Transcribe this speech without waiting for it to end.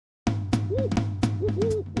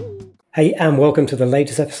Hey, and welcome to the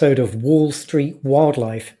latest episode of Wall Street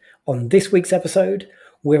Wildlife. On this week's episode,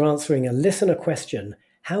 we're answering a listener question.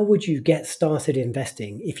 How would you get started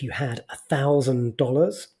investing if you had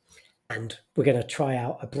 $1,000? And we're going to try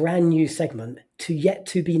out a brand new segment yet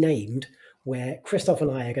to be named, where Krzysztof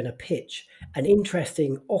and I are going to pitch an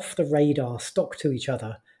interesting off-the-radar stock to each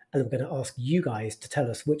other, and we're going to ask you guys to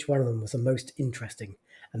tell us which one of them was the most interesting.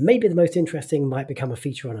 And maybe the most interesting might become a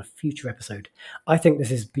feature on a future episode. I think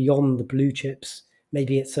this is beyond the blue chips.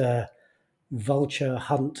 Maybe it's a vulture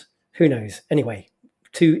hunt. Who knows? Anyway,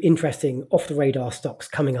 two interesting off-the-radar stocks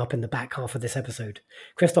coming up in the back half of this episode.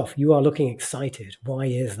 Krzysztof, you are looking excited. Why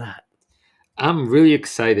is that? I'm really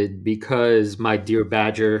excited because, my dear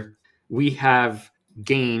Badger, we have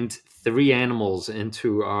gained 3 animals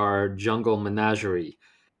into our jungle menagerie.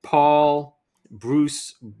 Paul,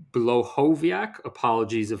 Bruce Blohoviak,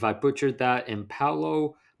 apologies if I butchered that, and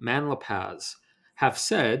Paolo Manlapaz have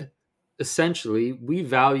said, essentially, we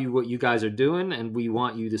value what you guys are doing and we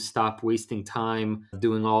want you to stop wasting time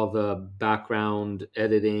doing all the background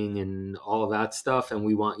editing and all of that stuff. And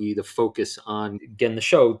we want you to focus on getting the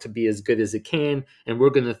show to be as good as it can. And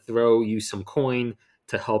we're going to throw you some coin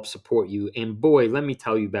to help support you. And boy, let me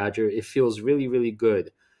tell you, Badger, it feels really, really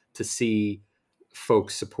good to see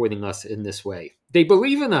folks supporting us in this way. They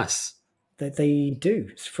believe in us. They do,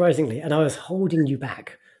 surprisingly. And I was holding you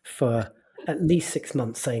back for at least 6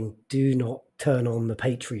 months saying, do not turn on the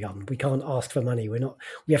Patreon. We can't ask for money. We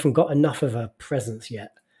haven't got enough of a presence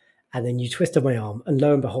yet. And then you twisted my arm, and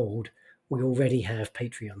lo and behold, we already have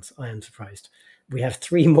Patreons. I am surprised. We have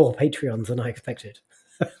 3 more Patreons than I expected.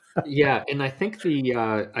 Yeah, and I think the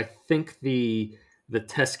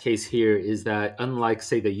test case here is that, unlike,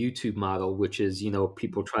 say, the YouTube model, which is,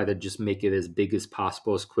 people try to just make it as big as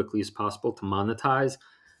possible, as quickly as possible to monetize,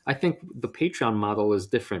 I think the Patreon model is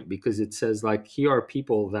different because it says, like, here are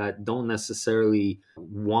people that don't necessarily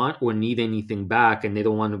want or need anything back, and they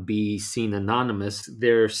don't want to be seen anonymous.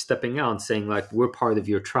 They're stepping out and saying, like, we're part of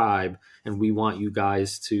your tribe and we want you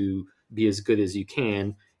guys to be as good as you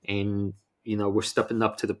can. And, we're stepping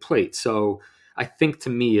up to the plate. So I think, to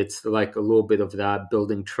me, it's like a little bit of that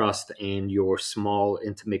building trust and your small,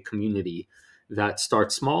 intimate community that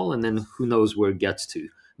starts small, and then who knows where it gets to.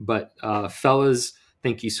 But fellas,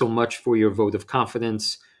 thank you so much for your vote of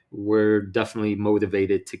confidence. We're definitely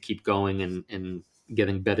motivated to keep going and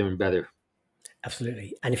getting better and better.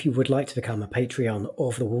 Absolutely. And if you would like to become a Patreon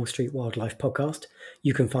of the Wall Street Wildlife Podcast,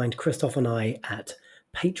 you can find Krzysztof and I at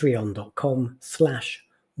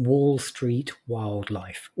patreon.com/Wall Street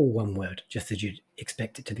Wildlife, all one word, just as you'd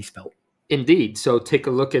expect it to be spelled. Indeed. So take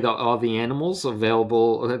a look at all the animals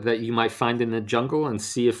available that you might find in the jungle and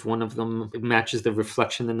see if one of them matches the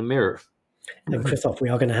reflection in the mirror. And Krzysztof, we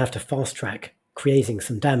are going to have to fast track creating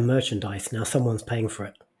some damn merchandise. Now someone's paying for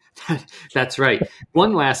it. That's right.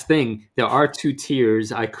 One last thing. There are 2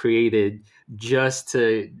 tiers I created just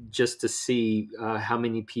to see how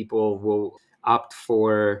many people will opt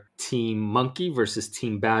for Team Monkey versus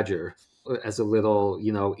Team Badger as a little,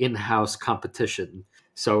 in-house competition.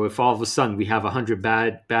 So if all of a sudden we have 100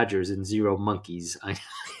 badgers and 0 monkeys,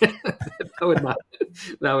 that would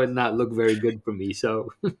not look very good for me.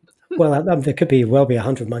 So, well, there could be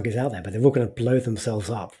 100 monkeys out there, but they're all going to blow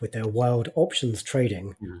themselves up with their wild options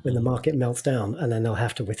trading when the market melts down, and then they'll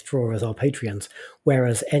have to withdraw as our Patreons.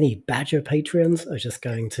 Whereas any badger Patreons are just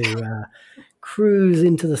going to cruise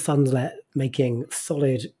into the sunset, making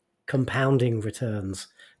solid compounding returns,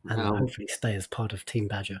 and hopefully stay as part of Team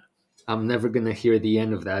Badger. I'm never going to hear the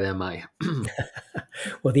end of that, am I?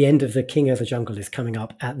 Well, the end of the King of the Jungle is coming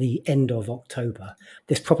up at the end of October.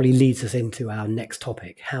 This probably leads us into our next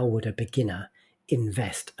topic. How would a beginner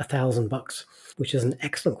invest $1,000? Which is an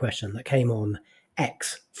excellent question that came on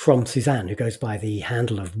X from Suzanne, who goes by the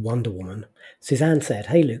handle of Wonder Woman. Suzanne said,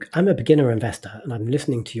 "Hey, Luke, I'm a beginner investor and I'm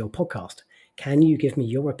listening to your podcast. Can you give me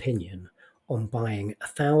your opinion on buying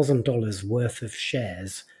 $1,000 worth of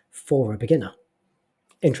shares for a beginner?"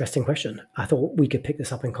 Interesting question. I thought we could pick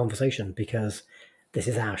this up in conversation because this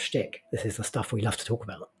is our shtick. This is the stuff we love to talk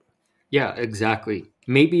about. Yeah, exactly.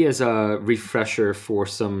 Maybe as a refresher for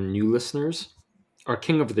some new listeners, our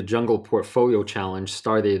King of the Jungle portfolio challenge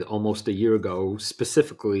started almost a year ago,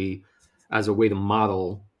 specifically as a way to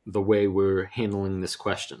model the way we're handling this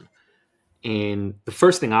question. And the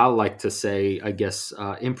first thing I like to say, I guess,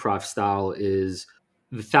 improv style, is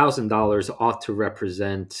the $1,000 ought to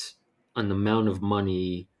represent an amount of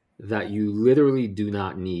money that you literally do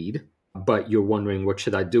not need, but you're wondering, what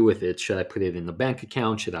should I do with it? Should I put it in a bank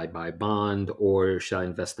account? Should I buy a bond? Or should I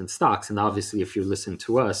invest in stocks? And obviously, if you're listening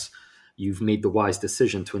to us, you've made the wise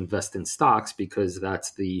decision to invest in stocks because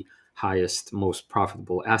that's the highest, most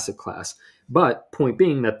profitable asset class. But point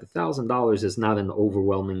being that the $1,000 is not an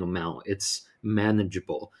overwhelming amount. It's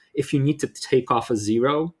manageable. If you need to take off a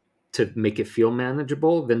zero to make it feel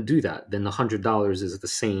manageable, then do that. Then the $100 is the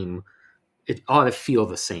same. It ought to feel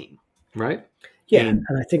the same, right? Yeah, and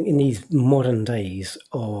I think in these modern days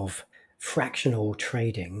of fractional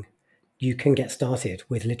trading, you can get started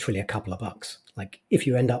with literally a couple of bucks. Like if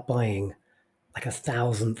you end up buying like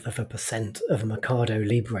 1/1000% of a Mercado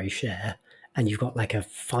Libre share and you've got like a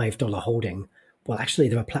 $5 holding, well, actually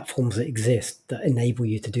there are platforms that exist that enable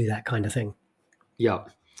you to do that kind of thing. Yeah.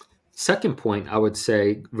 Second point, I would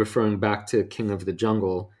say, referring back to King of the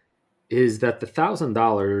Jungle, is that the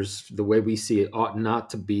 $1,000, the way we see it, ought not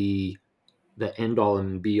to be the end all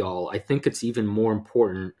and be all. I think it's even more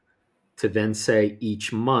important to then say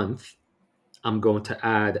each month, I'm going to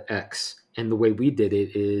add X. And the way we did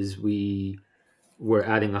it is we were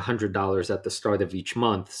adding $100 at the start of each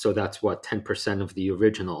month. So that's what, 10% of the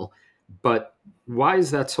original. But why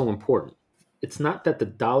is that so important? It's not that the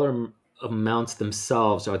dollar amounts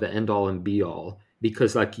themselves are the end all and be all,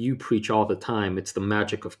 because like you preach all the time, it's the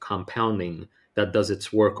magic of compounding that does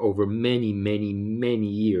its work over many, many, many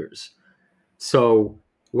years. So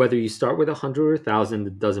whether you start with 100 or 1,000,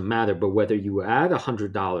 it doesn't matter. But whether you add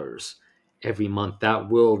 $100 every month, that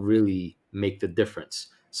will really make the difference.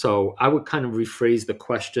 So I would kind of rephrase the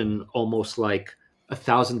question almost like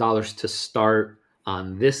 $1,000 to start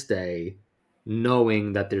on this day,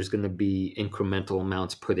 knowing that there's going to be incremental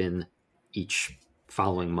amounts put in each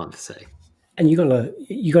following month, say. And you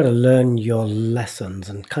gotta learn your lessons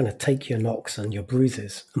and kind of take your knocks and your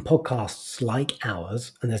bruises. And podcasts like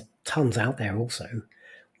ours, and there's tons out there also,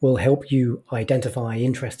 will help you identify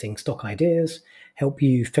interesting stock ideas, help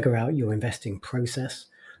you figure out your investing process,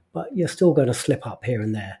 but you're still going to slip up here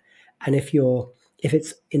and there. And if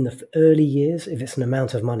it's in the early years, if it's an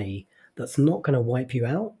amount of money that's not going to wipe you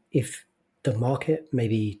out, if the market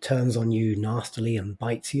maybe turns on you nastily and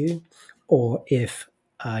bites you, or if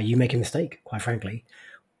you make a mistake, quite frankly,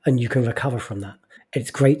 and you can recover from that.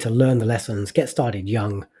 It's great to learn the lessons, get started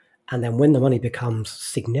young, and then when the money becomes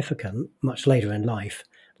significant much later in life,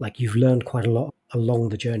 like you've learned quite a lot along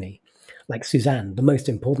the journey. Like Suzanne, the most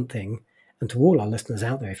important thing, and to all our listeners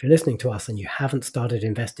out there, if you're listening to us and you haven't started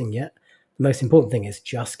investing yet, the most important thing is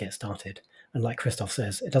just get started. And like Krzysztof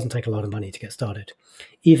says, it doesn't take a lot of money to get started.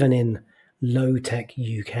 Even in low tech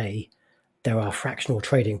UK, there are fractional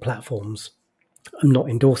trading platforms. I'm not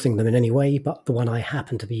endorsing them in any way, but the one I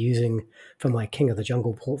happen to be using for my King of the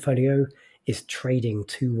Jungle portfolio is Trading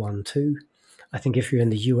 212. I think if you're in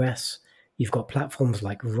the US, you've got platforms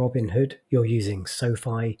like Robinhood, you're using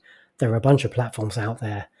SoFi. There are a bunch of platforms out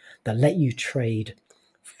there that let you trade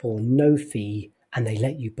for no fee and they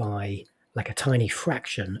let you buy like a tiny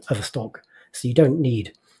fraction of a stock. So you don't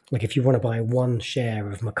need, like if you want to buy one share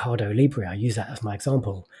of Mercado Libre, I use that as my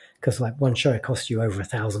example, because like one share costs you over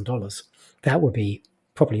 $1,000. That would be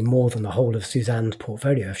probably more than the whole of Suzanne's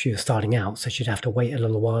portfolio if she was starting out. So she'd have to wait a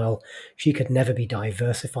little while. She could never be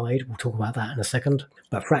diversified. We'll talk about that in a second.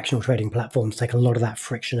 But fractional trading platforms take a lot of that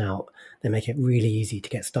friction out. They make it really easy to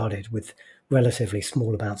get started with relatively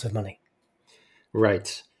small amounts of money.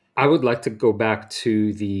 Right. I would like to go back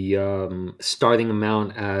to the starting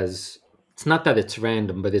amount as it's not that it's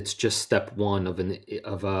random, but it's just step one of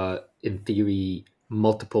in theory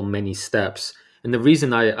multiple many steps. And the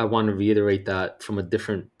reason I want to reiterate that from a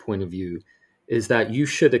different point of view is that you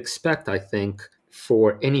should expect, I think,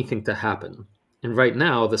 for anything to happen. And right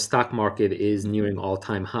now, the stock market is nearing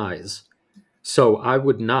all-time highs. So I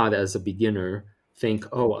would not, as a beginner, think,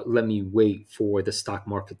 oh, let me wait for the stock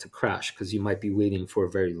market to crash, because you might be waiting for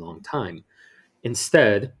a very long time.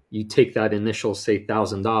 Instead, you take that initial, say,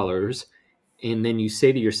 $1,000, and then you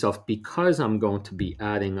say to yourself, because I'm going to be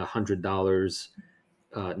adding $100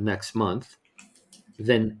 next month,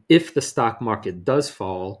 then if the stock market does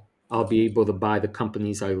fall, I'll be able to buy the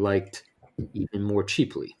companies I liked even more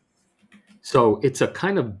cheaply. So it's a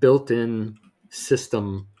kind of built-in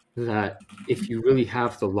system that if you really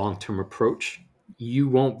have the long-term approach, you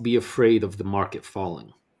won't be afraid of the market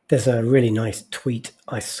falling. There's a really nice tweet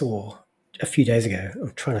I saw a few days ago.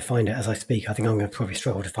 I'm trying to find it as I speak. I think I'm going to probably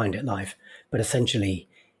struggle to find it live. But essentially,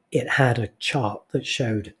 it had a chart that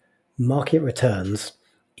showed market returns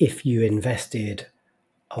if you invested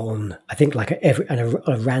on, I think, like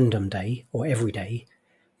a random day or every day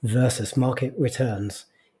versus market returns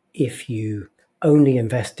if you only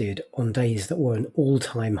invested on days that were an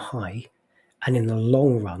all-time high. And in the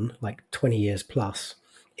long run, like 20 years plus,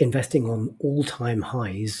 investing on all-time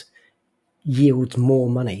highs yields more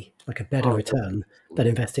money like a better Oh, return than definitely.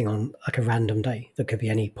 investing on like a random day that could be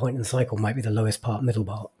any point in the cycle, might be the lowest part, middle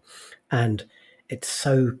part. And it's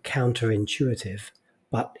so counterintuitive,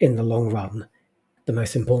 but in the long run, the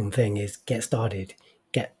most important thing is get started,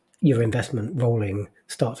 get your investment rolling,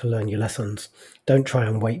 start to learn your lessons. Don't try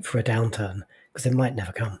and wait for a downturn because it might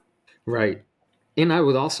never come. Right. And I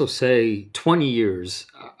would also say 20 years,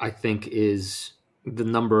 I think, is the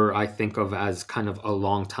number I think of as kind of a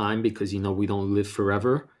long time because, we don't live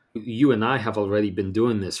forever. You and I have already been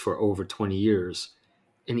doing this for over 20 years.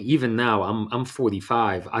 And even now, I'm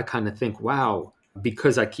 45. I kind of think, wow,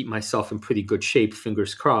 because I keep myself in pretty good shape,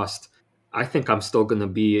 fingers crossed, I think I'm still going to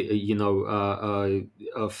be,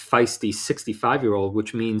 a feisty 65-year-old,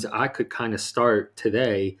 which means I could kind of start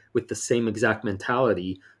today with the same exact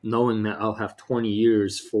mentality, knowing that I'll have 20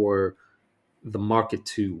 years for the market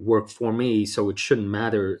to work for me. So it shouldn't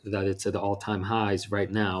matter that it's at all-time highs right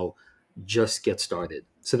now. Just get started.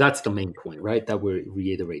 So that's the main point, right? That we're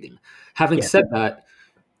reiterating. Having Yeah. said that,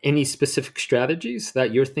 any specific strategies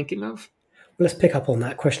that you're thinking of? Let's pick up on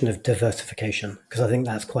that question of diversification because I think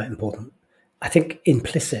that's quite important. I think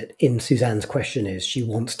implicit in Suzanne's question is she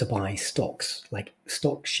wants to buy stocks, like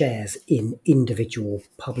stock shares in individual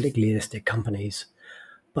publicly listed companies.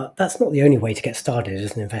 But that's not the only way to get started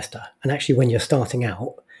as an investor. And actually, when you're starting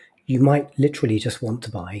out, you might literally just want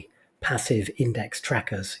to buy passive index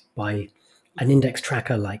trackers. Buy an index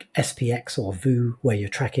tracker like SPX or VU, where you're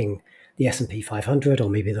tracking the S&P 500 or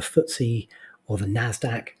maybe the FTSE or the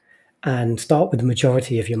NASDAQ, and start with the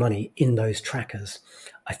majority of your money in those trackers.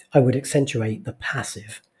 I would accentuate the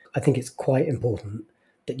passive. I think it's quite important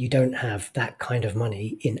that you don't have that kind of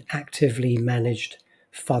money in actively managed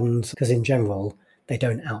funds because in general, they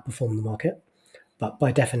don't outperform the market. But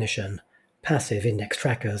by definition, passive index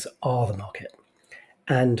trackers are the market.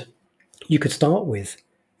 And you could start with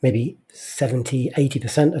maybe 70,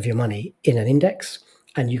 80% of your money in an index,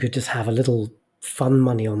 and you could just have a little fun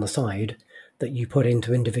money on the side that you put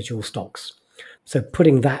into individual stocks. So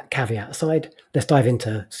putting that caveat aside, let's dive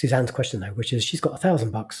into Suzanne's question though, which is she's got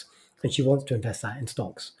 $1,000 and she wants to invest that in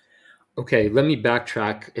stocks. Okay, let me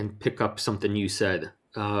backtrack and pick up something you said.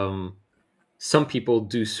 Some people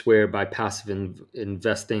do swear by passive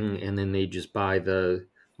investing and then they just buy the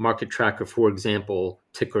market tracker, for example,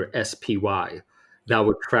 ticker SPY. That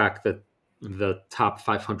would track the top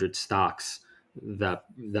 500 stocks that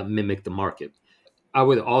mimic the market. I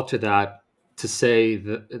would alter that to say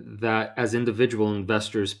that as individual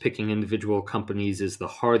investors, picking individual companies is the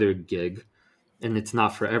harder gig and it's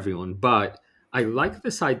not for everyone. But I like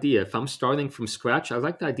this idea. If I'm starting from scratch, I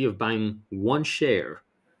like the idea of buying one share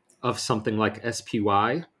of something like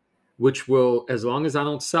SPY, which will, as long as I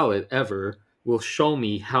don't sell it ever, will show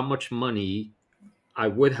me how much money I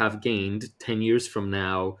would have gained 10 years from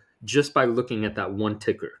now just by looking at that one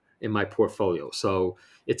ticker in my portfolio. So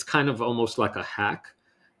it's kind of almost like a hack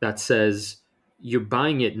that says you're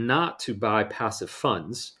buying it not to buy passive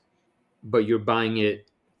funds, but you're buying it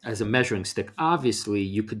as a measuring stick. Obviously,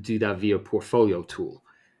 you could do that via portfolio tool,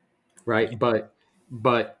 right?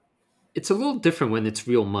 But it's a little different when it's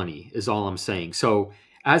real money, is all I'm saying. So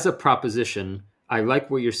as a proposition, I like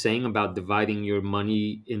what you're saying about dividing your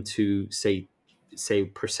money into say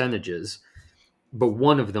percentages, but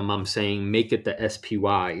one of them I'm saying make it the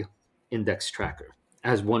SPY index tracker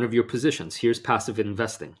as one of your positions. Here's passive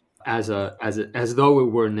investing as though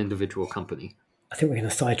it were an individual company. I think we're going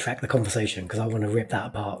to sidetrack the conversation because I want to rip that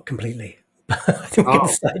apart completely. I think Oh,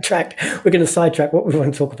 we're going to sidetrack what we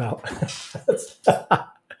want to talk about. let's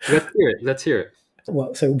hear it. Let's hear it.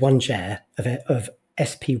 Well, so one share of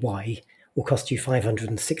SPY will cost you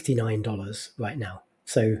 $569 right now.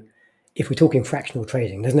 So if we're talking fractional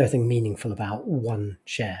trading, there's nothing meaningful about one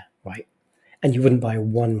share, right? And you wouldn't buy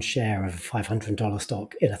one share of a $500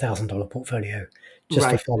 stock in a $1,000 portfolio just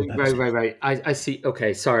for Right, fun right, purposes. right. I see.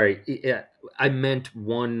 Okay, sorry. Yeah, I meant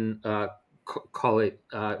one. Call it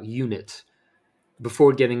unit.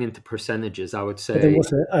 Before getting into percentages, I would But then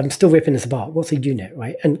say I'm still ripping this apart. What's a unit,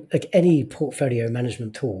 right? And like any portfolio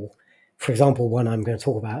management tool, for example, one I'm going to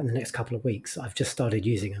talk about in the next couple of weeks, I've just started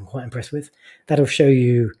using, I'm quite impressed with. That'll show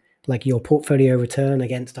you like your portfolio return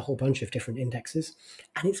against a whole bunch of different indexes.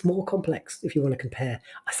 And it's more complex if you want to compare.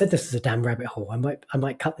 I said this is a damn rabbit hole. I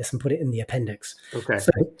might cut this and put it in the appendix. okay.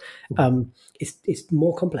 So it's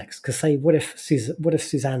more complex because say what if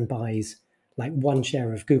Suzanne buys like one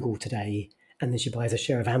share of Google today and then she buys a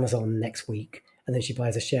share of Amazon next week and then she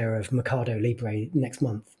buys a share of Mercado Libre next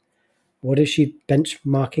month. What is she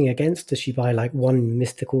benchmarking against? Does she buy like one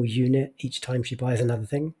mystical unit each time she buys another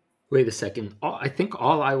thing? Wait a second. I think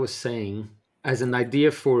all I was saying as an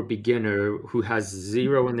idea for a beginner who has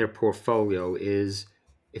zero in their portfolio is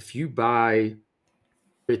if you buy,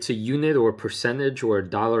 it's a unit or a percentage or a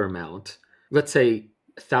dollar amount, let's say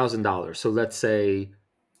 $1,000. So let's say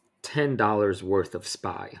 $10 worth of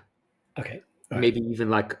SPY, Okay. All right. maybe even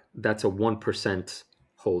like that's a 1%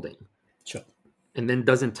 holding, Sure. and then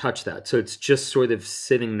doesn't touch that. So it's just sort of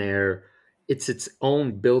sitting there. It's its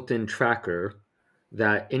own built-in tracker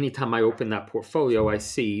that anytime I open that portfolio, I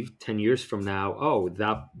see 10 years from now, oh,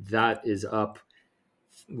 that is up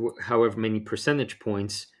however many percentage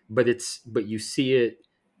points, but you see it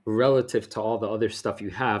relative to all the other stuff you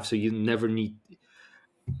have, so you never need.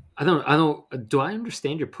 Do I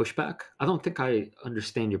understand your pushback? I don't think I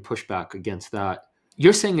understand your pushback against that.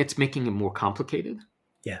 You're saying it's making it more complicated?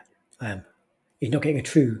 Yeah, I am. You're not getting a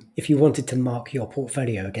true. If you wanted to mark your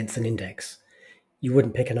portfolio against an index, you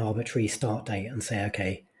wouldn't pick an arbitrary start date and say,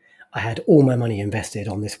 okay, I had all my money invested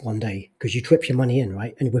on this one day, because you trip your money in,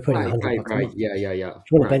 right? And we're putting Right, $100 right, a right. month. Yeah, yeah, yeah.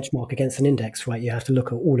 If you want to Right. benchmark against an index, right, you have to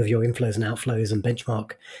look at all of your inflows and outflows and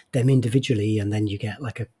benchmark them individually, and then you get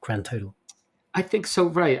like a grand total. I think so,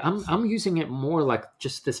 right. I'm using it more like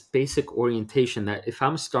just this basic orientation that if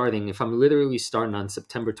I'm literally starting on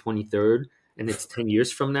September 23rd and it's 10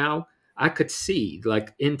 years from now, I could see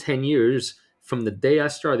like in 10 years from the day I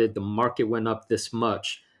started, the market went up this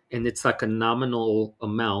much, and it's like a nominal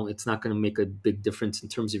amount. It's not going to make a big difference in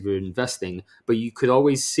terms of your investing, but you could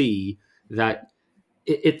always see that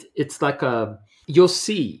it's like a, you'll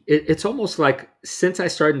see it's almost like since I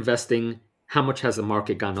started investing, how much has the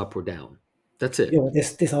market gone up or down? That's You it. know,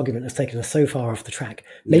 this argument has taken us so far off the track.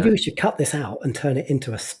 Maybe Yeah. we should cut this out and turn it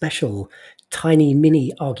into a special, tiny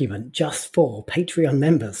mini argument just for Patreon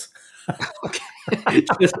members. Okay.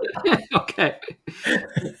 Okay.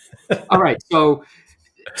 All right.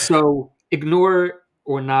 So ignore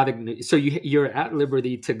or not ignore. So you're at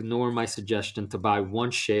liberty to ignore my suggestion to buy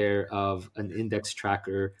one share of an index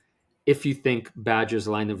tracker if you think Badger's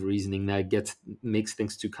line of reasoning that makes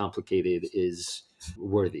things too complicated is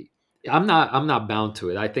worthy. I'm not bound to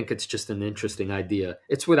it. I think it's just an interesting idea.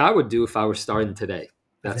 It's what I would do if I were starting today.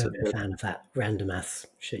 I've That's never it. been a fan of that random ass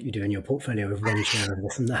shit you do in your portfolio with one share of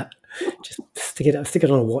this and that. Just stick it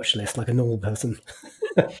on a watch list like a normal person.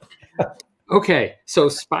 Okay, so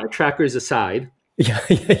spy trackers aside. Yeah,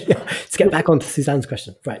 yeah. Let's get back onto Suzanne's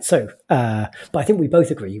question. Right. So, but I think we both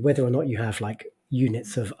agree, whether or not you have like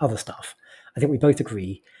units of other stuff, I think we both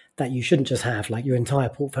agree that you shouldn't just have like your entire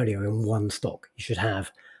portfolio in one stock. You should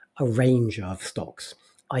have a range of stocks.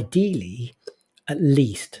 Ideally, at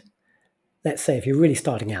least, let's say if you're really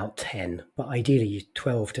starting out, 10, but ideally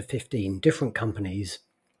 12 to 15 different companies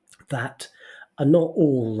that are not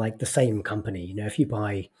all like the same company. You know, if you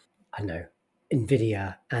buy, I don't know,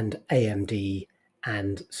 Nvidia and AMD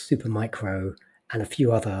and Supermicro and a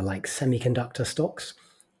few other like semiconductor stocks,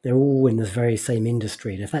 they're all in the very same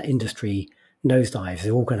industry. And if that industry nosedives,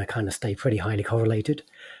 they're all going to kind of stay pretty highly correlated.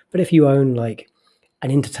 But if you own like an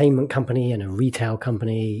entertainment company and a retail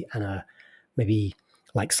company and a maybe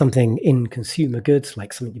like something in consumer goods,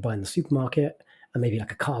 like something you buy in the supermarket, and maybe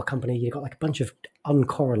like a car company, you've got like a bunch of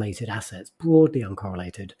uncorrelated assets, broadly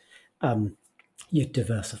uncorrelated. You've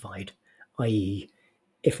diversified, i.e.,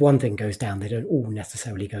 if one thing goes down, they don't all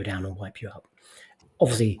necessarily go down and wipe you out.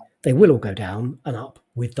 Obviously, they will all go down and up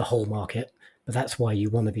with the whole market, but that's why you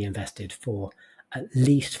want to be invested for at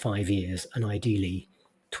least 5 years and ideally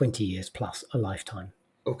 20 years plus a lifetime.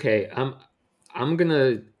 Okay, I'm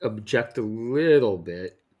gonna object a little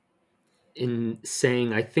bit in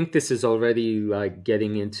saying I think this is already like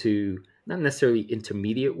getting into not necessarily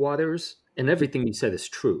intermediate waters, and everything you said is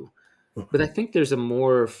true, but I think there's a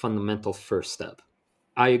more fundamental first step.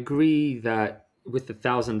 I agree that with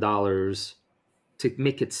 $1,000, to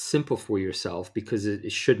make it simple for yourself, because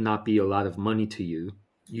it should not be a lot of money to you,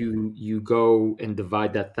 you go and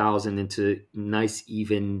divide that thousand into nice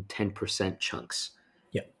even 10% chunks.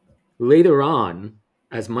 Yeah. Later on,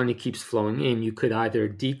 as money keeps flowing in, you could either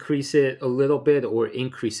decrease it a little bit or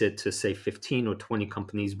increase it to say 15 or 20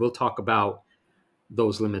 companies. We'll talk about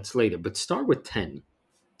those limits later, but start with 10%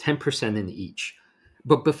 in each.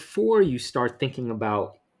 But before you start thinking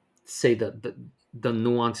about, say, the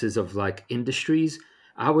nuances of like industries,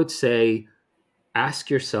 I would say ask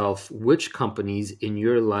yourself which companies in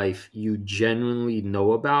your life you genuinely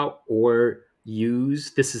know about or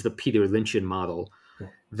use. This is the Peter Lynchian model,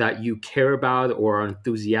 that you care about or are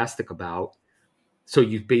enthusiastic about. So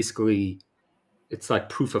you basically, it's like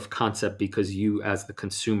proof of concept because you as the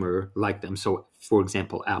consumer like them. So for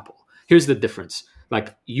example, Apple. Here's the difference.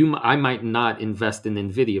 Like I might not invest in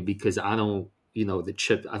Nvidia because I don't, the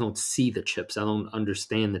chip, I don't see the chips. I don't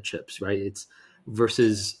understand the chips, right? It's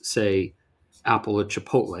versus say Apple or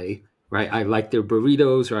Chipotle, right? I like their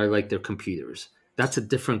burritos or I like their computers. That's a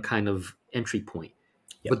different kind of entry point.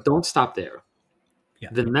 Yep. But don't stop there.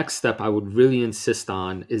 Yep. The next step I would really insist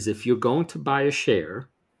on is if you're going to buy a share,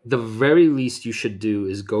 the very least you should do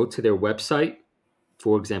is go to their website.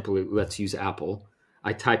 For example, let's use Apple.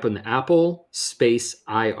 I type in Apple space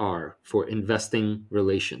IR for investing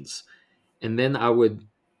relations. And then I would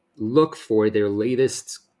look for their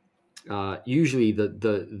latest, usually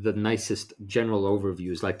the nicest general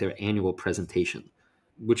overviews, like their annual presentation,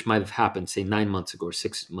 which might have happened, say, 9 months ago or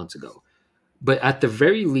 6 months ago. But at the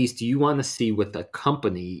very least, you want to see what the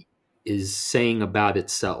company is saying about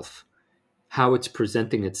itself, how it's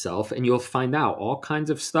presenting itself, and you'll find out all kinds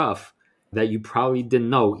of stuff that you probably didn't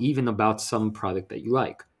know, even about some product that you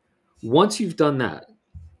like. Once you've done that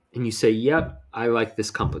and you say, yep, I like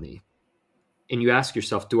this company, and you ask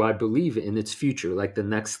yourself, do I believe in its future? Like the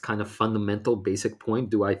next kind of fundamental basic point,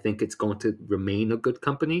 do I think it's going to remain a good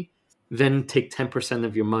company? Then take 10%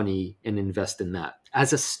 of your money and invest in that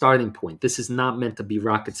as a starting point. This is not meant to be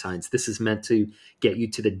rocket science. This is meant to get you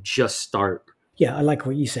to the just start. Yeah, I like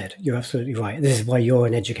what you said. You're absolutely right. This is why you're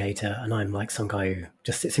an educator and I'm like some guy who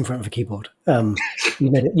just sits in front of a keyboard. You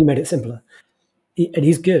made it simpler. It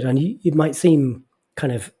is good. And it might seem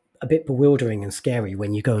kind of a bit bewildering and scary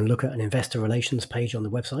when you go and look at an investor relations page on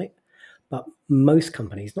the website. But most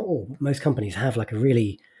companies, not all, but most companies have like a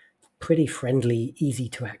really pretty friendly, easy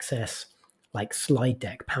to access, like slide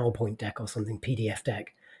deck, PowerPoint deck or something, PDF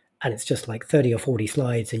deck. And it's just like 30 or 40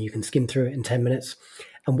 slides and you can skim through it in 10 minutes.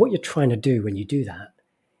 And what you're trying to do when you do that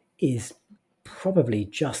is probably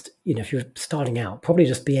just, if you're starting out, probably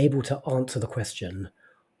just be able to answer the question,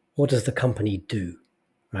 what does the company do?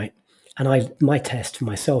 Right. And my test for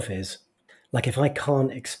myself is like, if I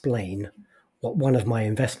can't explain what one of my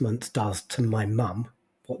investments does to my mum,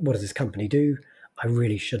 what does this company do? I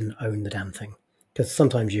really shouldn't own the damn thing. Because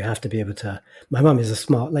sometimes you have to be able to. My mum is a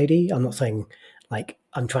smart lady. I'm not saying like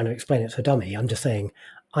I'm trying to explain it to a dummy. I'm just saying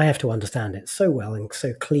I have to understand it so well and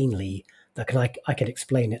so cleanly that I could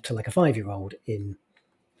explain it to like a 5-year-old in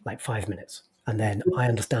like 5 minutes. And then I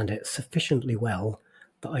understand it sufficiently well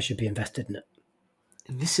that I should be invested in it.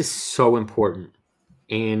 This is so important.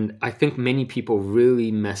 And I think many people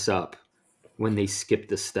really mess up when they skip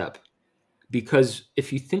this step. Because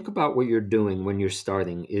if you think about what you're doing when you're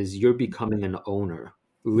starting, is you're becoming an owner,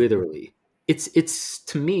 literally. It's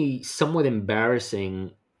to me somewhat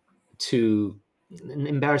embarrassing to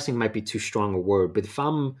embarrassing might be too strong a word, but if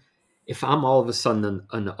I'm all of a sudden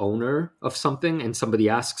an owner of something and somebody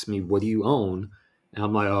asks me, what do you own? And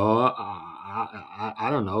I'm like, oh, I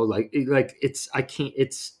don't know. Like it's, I can't,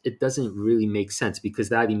 it doesn't really make sense because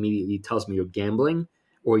that immediately tells me you're gambling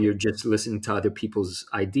or you're just listening to other people's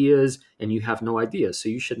ideas and you have no idea. So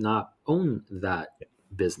you should not own that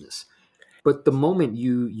business. But the moment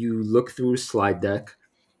you look through a slide deck,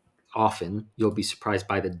 often you'll be surprised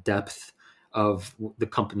by the depth of the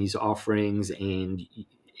company's offerings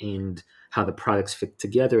and how the products fit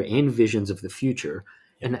together and visions of the future.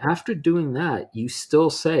 And after doing that, you still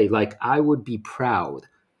say, like, I would be proud.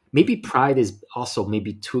 Maybe pride is also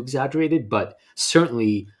maybe too exaggerated, but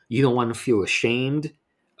certainly you don't want to feel ashamed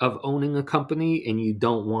of owning a company and you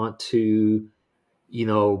don't want to,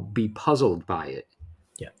 be puzzled by it.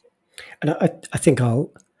 Yeah. And I think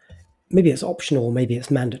maybe it's optional, maybe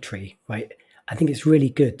it's mandatory, right? I think it's really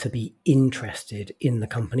good to be interested in the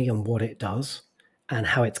company and what it does and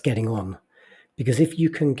how it's getting on. Because if you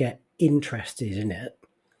can get interested in it,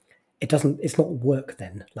 it's not work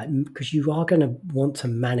then, like, because you are going to want to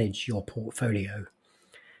manage your portfolio.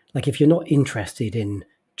 Like if you're not interested in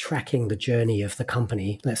tracking the journey of the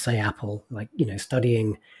company, let's say Apple, like,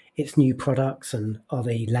 studying its new products and are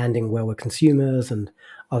they landing well with consumers and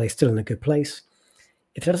are they still in a good place?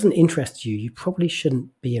 If it doesn't interest you, you probably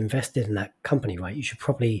shouldn't be invested in that company, right? You should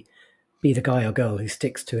probably be the guy or girl who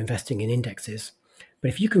sticks to investing in indexes. But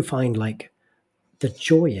if you can find like the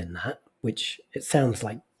joy in that, which it sounds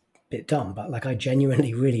like a bit dumb, but like I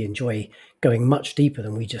genuinely really enjoy going much deeper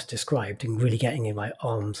than we just described and really getting in my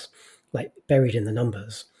arms, like buried in the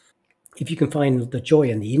numbers. If you can find the joy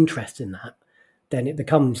and the interest in that, then it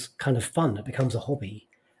becomes kind of fun. It becomes a hobby.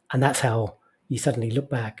 And that's how you suddenly look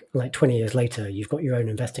back like 20 years later, you've got your own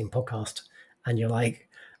investing podcast and you're like,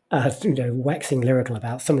 waxing lyrical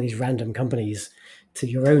about some of these random companies to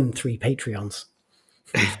your own 3 Patreons.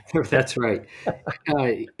 That's right.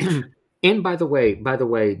 And by the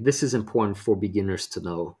way, this is important for beginners to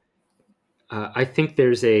know. I think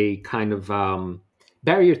there's a kind of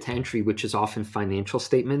barrier to entry, which is often financial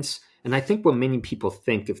statements. And I think what many people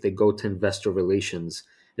think if they go to investor relations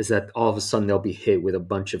is that all of a sudden they'll be hit with a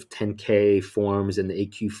bunch of 10K forms and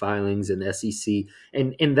AQ filings and SEC.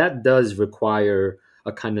 And that does require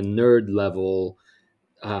a kind of nerd level,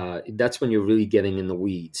 that's when you're really getting in the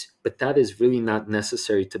weeds. But that is really not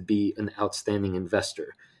necessary to be an outstanding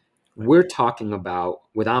investor. We're talking about,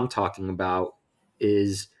 what I'm talking about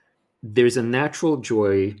is there's a natural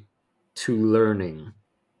joy to learning.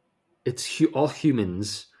 It's all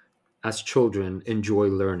humans as children enjoy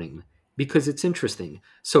learning because it's interesting.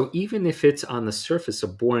 So even if it's on the surface a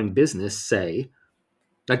boring business, say,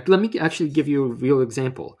 like, let me actually give you a real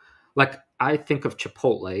example. Like, I think of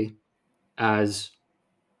Chipotle as,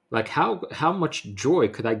 like, how much joy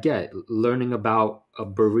could I get learning about a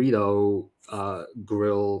burrito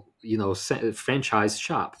grill, franchise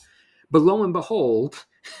shop? But lo and behold,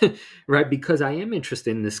 right, because I am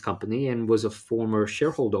interested in this company and was a former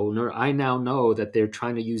shareholder owner, I now know that they're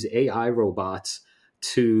trying to use AI robots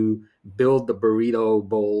to build the burrito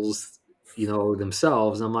bowls,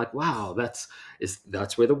 themselves. And I'm like, wow, that's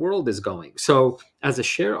where the world is going. So as a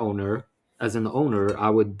share owner, as an owner, I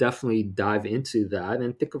would definitely dive into that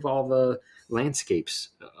and think of all the landscapes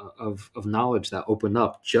of knowledge that open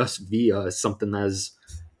up just via something as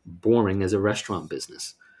boring as a restaurant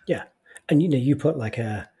business. Yeah. And you put like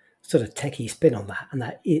a sort of techie spin on that, and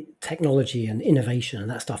that technology and innovation and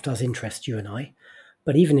that stuff does interest you and I.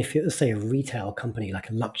 But even if you're, say, a retail company, like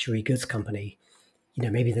a luxury goods company,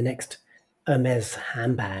 maybe the next Hermes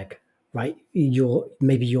handbag, right?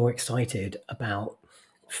 Maybe you're excited about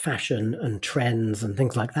fashion and trends and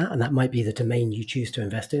things like that, and that might be the domain you choose to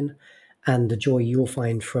invest in. And the joy you'll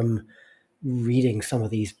find from reading some of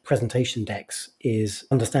these presentation decks is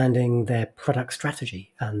understanding their product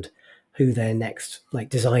strategy and who their next like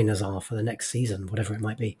designers are for the next season, whatever it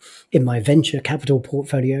might be. In my venture capital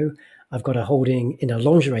portfolio, I've got a holding in a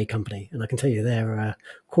lingerie company, and I can tell you their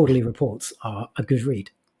quarterly reports are a good read.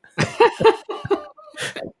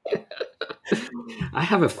 I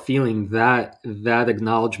have a feeling that that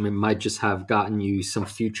acknowledgement might just have gotten you some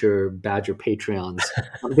future Badger Patreons.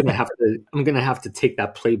 I'm gonna have to take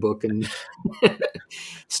that playbook and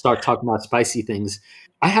start talking about spicy things.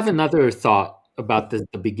 I have another thought about the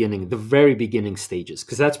beginning, the very beginning stages,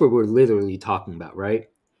 because that's what we're literally talking about, right?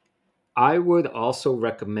 I would also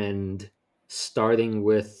recommend starting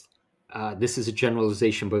with, this is a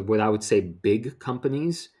generalization, but what I would say big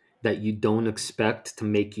companies that you don't expect to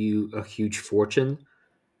make you a huge fortune,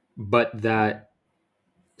 but that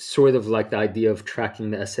sort of like the idea of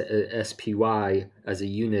tracking the SPY as a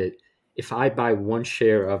unit. If I buy one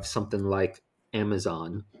share of something like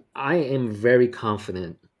Amazon, I am very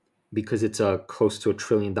confident, because it's a close to $1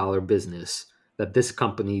 trillion business, that this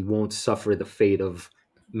company won't suffer the fate of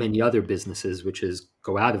many other businesses, which is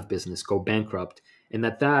go out of business, go bankrupt, and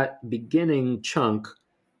that beginning chunk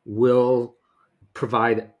will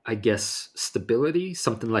provide, I guess, stability,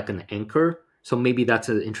 something like an anchor. So maybe that's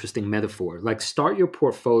an interesting metaphor. Like, start your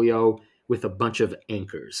portfolio with a bunch of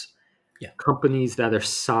anchors, Yeah. companies that are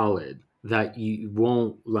solid, that you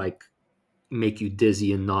won't like make you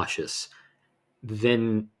dizzy and nauseous.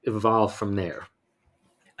 Then evolve from there.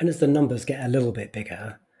 And as the numbers get a little bit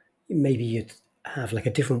bigger, maybe you'd have like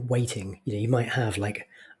a different weighting. You might have like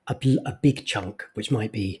a big chunk, which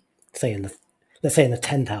might be, say, let's say in the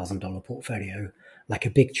 $10,000 portfolio, like a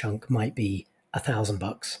big chunk might be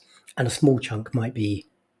 $1,000, and a small chunk might be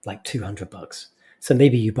like $200. So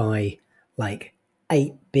maybe you buy like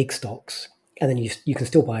 8 big stocks, and then you can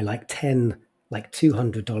still buy like 10 like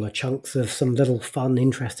 $200 chunks of some little fun,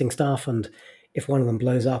 interesting stuff. And if one of them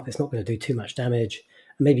blows up, it's not going to do too much damage.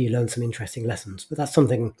 And maybe you learn some interesting lessons. But that's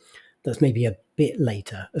something that's maybe a bit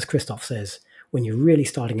later, as Krzysztof says, when you're really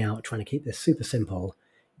starting out trying to keep this super simple,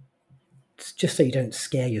 just so you don't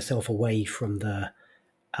scare yourself away from the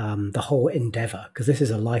whole endeavor, because this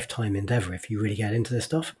is a lifetime endeavor. If you really get into this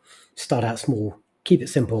stuff, start out small, keep it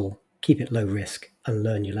simple, keep it low risk, and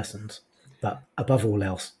learn your lessons. But above all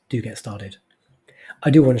else, do get started. I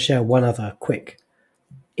do want to share one other quick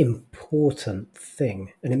important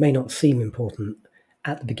thing, and it may not seem important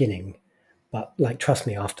at the beginning, but like, trust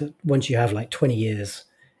me, once you have like 20 years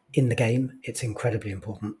in the game, it's incredibly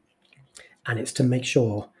important. And it's to make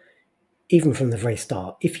sure, even from the very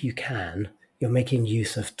start, if you can, you're making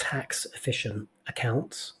use of tax efficient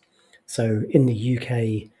accounts. So in the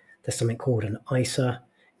UK, there's something called an ISA.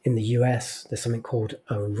 In the US, there's something called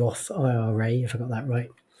a Roth IRA, if I got that right.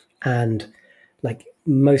 And like,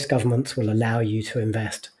 most governments will allow you to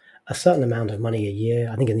invest a certain amount of money a year.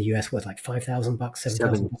 I think in the US was like $5,000,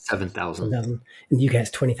 $7,000, 7,000. 7,000. In the UK,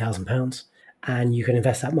 it's £20,000, and you can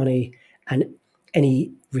invest that money, and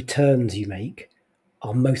any returns you make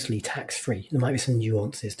are mostly tax free. There might be some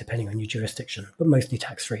nuances depending on your jurisdiction, but mostly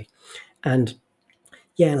tax free. And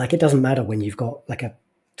yeah, like, it doesn't matter when you've got like a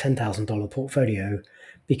 $10,000 portfolio,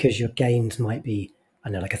 because your gains might be I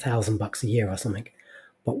know, like $1,000 a year or something.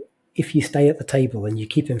 But if you stay at the table and you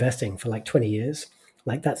keep investing for like 20 years,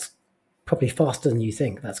 like that's probably faster than you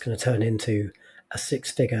think. That's going to turn into a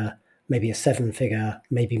 6-figure, maybe a 7-figure,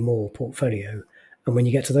 maybe more portfolio. And when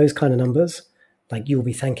you get to those kind of numbers, like you'll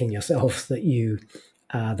be thanking yourself that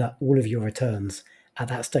that all of your returns at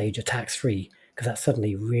that stage are tax free, because that's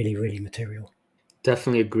suddenly really, really material.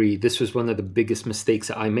 Definitely agree. This was one of the biggest mistakes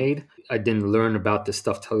that I made. I didn't learn about this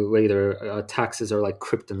stuff till later. Taxes are like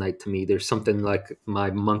kryptonite to me. There's something like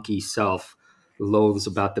my monkey self loathes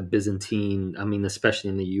about the Byzantine. I mean,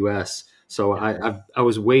 especially in the U.S. So I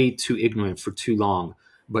was way too ignorant for too long.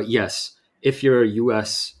 But yes, if you're a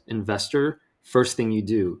U.S. investor, first thing you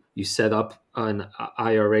do, you set up an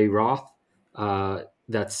IRA Roth.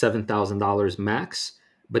 That's $7,000 max.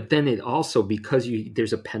 But then it also, because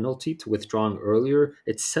there's a penalty to withdrawing earlier,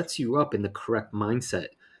 it sets you up in the correct mindset.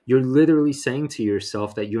 You're literally saying to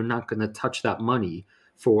yourself that you're not going to touch that money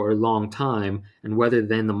for a long time. And whether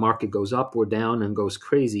then the market goes up or down and goes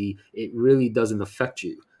crazy, it really doesn't affect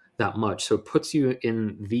you that much. So it puts you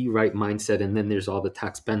in the right mindset. And then there's all the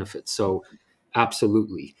tax benefits. So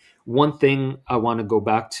absolutely. One thing I want to go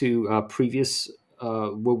back to what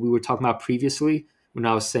we were talking about previously, when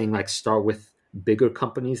I was saying like start with bigger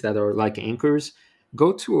companies that are like anchors,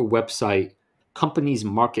 go to a website,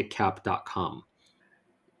 companiesmarketcap.com.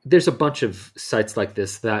 There's a bunch of sites like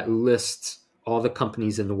this that list all the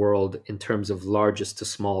companies in the world in terms of largest to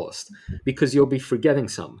smallest, because you'll be forgetting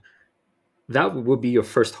some. That will be your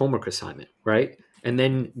first homework assignment, right? And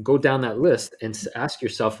then go down that list and ask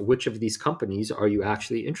yourself, which of these companies are you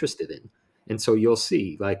actually interested in? And so you'll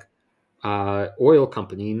see, like, oil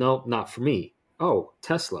company, no, not for me. Oh,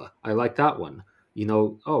 Tesla, I like that one.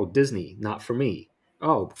 Oh, Disney, not for me.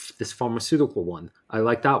 Oh, this pharmaceutical one, I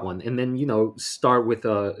like that one. And then, start with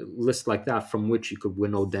a list like that from which you could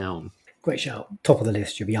winnow down. Great shout. Top of the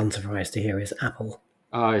list, you'll be unsurprised to hear, is Apple.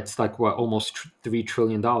 It's like what, almost $3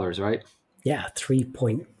 trillion, right? Yeah,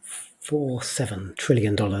 $3.47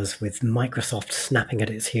 trillion, with Microsoft snapping at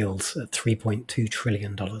its heels at $3.2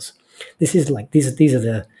 trillion. This is like this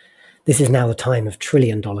is now the time of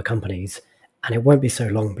trillion-dollar companies, and it won't be so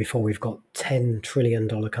long before we've got $10 trillion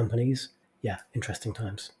companies. Yeah, interesting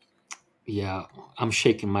times. Yeah, I'm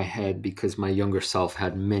shaking my head because my younger self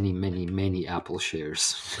had many, many, many Apple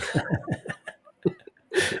shares.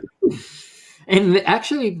 And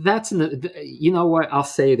actually, you know what? I'll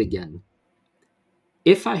say it again.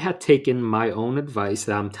 If I had taken my own advice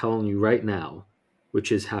that I'm telling you right now,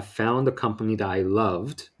 which is have found a company that I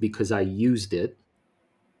loved because I used it,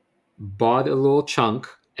 bought a little chunk,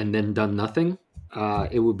 and then done nothing,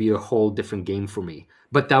 it would be a whole different game for me.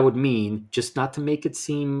 But that would mean, just not to make it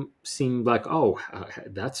seem like, oh,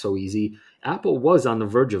 that's so easy. Apple was on the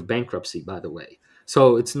verge of bankruptcy, by the way.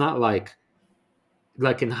 So it's not like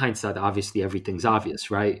in hindsight, obviously everything's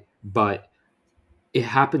obvious, right? But it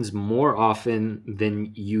happens more often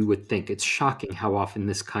than you would think. It's shocking how often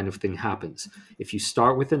this kind of thing happens. If you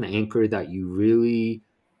start with an anchor that you really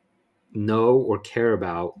know or care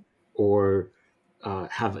about, or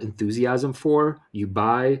have enthusiasm for, you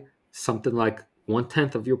buy something like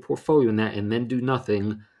 1/10 of your portfolio in that and then do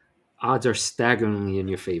nothing, odds are staggeringly in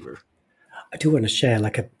your favor. I do want to share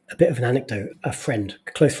like a bit of an anecdote. A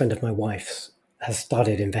close friend of my wife's, has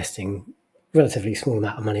started investing relatively small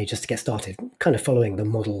amount of money just to get started, kind of following the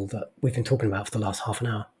model that we've been talking about for the last half an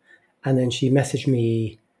hour. And then she messaged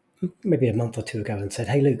me maybe a month or two ago and said,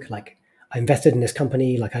 "Hey, Luke, like I invested in this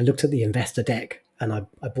company. Like I looked at the investor deck and I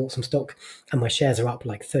bought some stock and my shares are up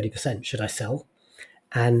like 30%. Should I sell?"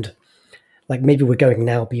 And like maybe we're going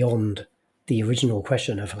now beyond the original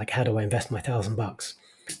question of like, how do I invest my $1,000?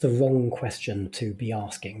 It's the wrong question to be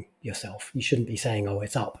asking yourself. You shouldn't be saying, oh,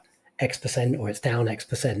 it's up X% or it's down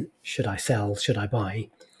X%. Should I sell? Should I buy?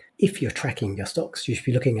 If you're tracking your stocks, you should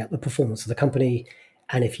be looking at the performance of the company.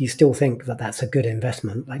 And if you still think that that's a good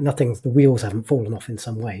investment, like the wheels haven't fallen off in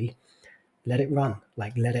some way, let it run.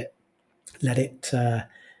 Like let it,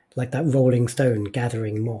 like that rolling stone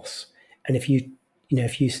gathering moss. And if you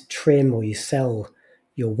trim or you sell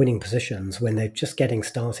your winning positions when they're just getting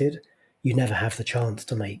started, you never have the chance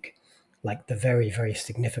to make like the very, very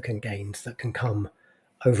significant gains that can come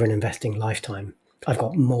over an investing lifetime. I've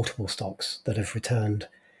got multiple stocks that have returned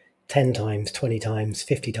 10 times, 20 times,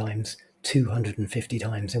 50 times, 250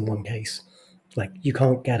 times in one case. Like you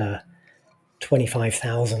can't get a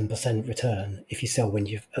 25,000% return if you sell when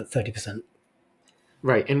you're at 30%.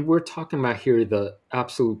 Right. And we're talking about here the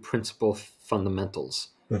absolute principle fundamentals.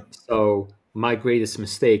 Mm. So my greatest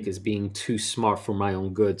mistake is being too smart for my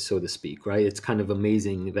own good, so to speak, right? It's kind of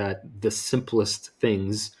amazing that the simplest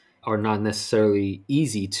things are not necessarily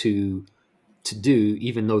easy to to do,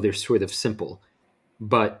 even though they're sort of simple.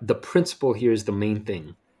 But the principle here is the main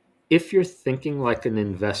thing. If you're thinking like an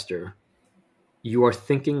investor, you are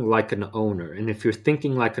thinking like an owner. And if you're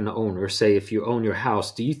thinking like an owner, say if you own your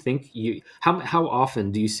house, do you think how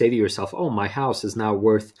often do you say to yourself, oh, my house is now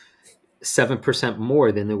worth 7%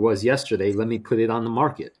 more than it was yesterday, let me put it on the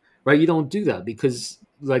market, right? You don't do that because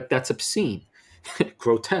like that's obscene,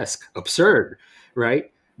 grotesque, absurd,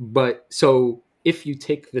 right? But so if you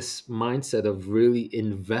take this mindset of really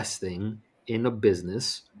investing in a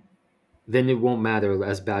business, then it won't matter,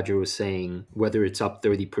 as Badger was saying, whether it's up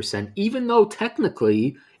 30%, even though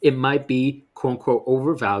technically it might be quote unquote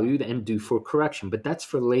overvalued and due for correction. But that's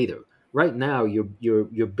for later. Right now,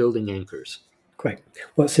 you're building anchors. Great.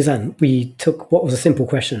 Well, Suzanne, we took what was a simple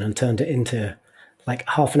question and turned it into like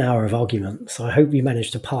half an hour of argument. So I hope you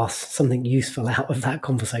managed to pass something useful out of that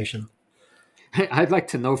conversation. I'd like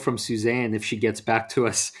to know from Suzanne, if she gets back to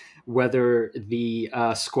us, whether the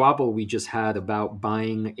squabble we just had about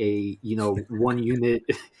buying a 1 unit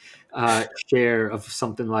share of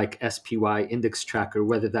something like SPY index tracker,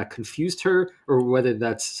 whether that confused her or whether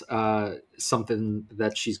that's something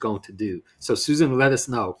that she's going to do. So Susan, let us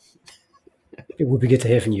know. It would be good to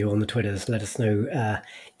hear from you on the Twitters. Let us know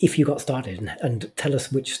if you got started and tell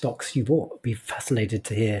us which stocks you bought. I'd be fascinated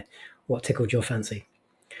to hear what tickled your fancy.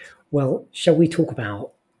 Well, shall we talk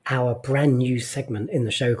about our brand new segment in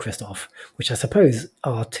the show, Krzysztof, which I suppose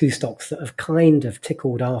are two stocks that have kind of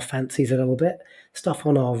tickled our fancies a little bit, stuff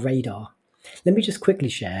on our radar. Let me just quickly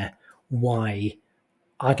share why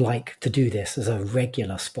I'd like to do this as a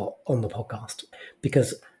regular spot on the podcast,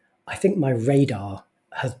 because I think my radar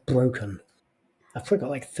has broken. I've probably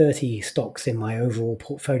got like 30 stocks in my overall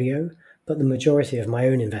portfolio, but the majority of my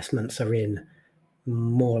own investments are in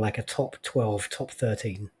more like a top 12, top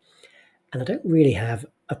 13. And I don't really have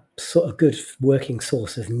a sort of good working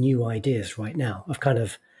source of new ideas right now. I've kind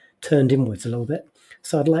of turned inwards a little bit.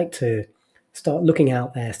 So I'd like to start looking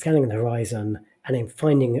out there, scanning the horizon, and then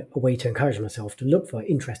finding a way to encourage myself to look for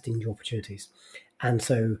interesting new opportunities. And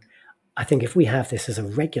so I think if we have this as a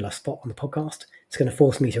regular spot on the podcast, it's going to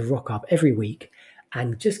force me to rock up every week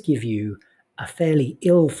and just give you a fairly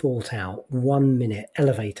ill thought out 1 minute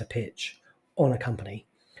elevator pitch on a company.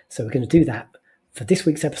 So we're going to do that for this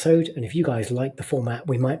week's episode. And if you guys like the format,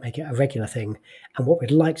 we might make it a regular thing. And what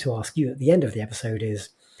we'd like to ask you at the end of the episode is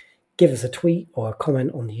give us a tweet or a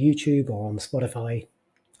comment on the YouTube or on Spotify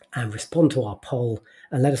and respond to our poll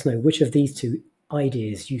and let us know which of these two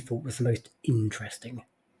ideas you thought was the most interesting.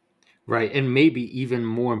 Right. And maybe even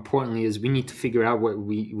more importantly is we need to figure out what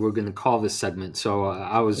we're going to call this segment. So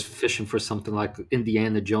I was fishing for something like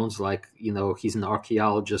Indiana Jones, like, he's an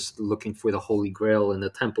archaeologist looking for the Holy Grail in the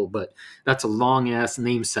temple, but that's a long ass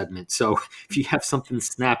name segment. So if you have something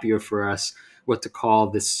snappier for us, what to call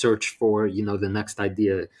this search for, the next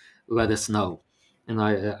idea, let us know. And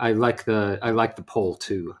I like the poll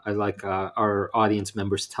too. I like our audience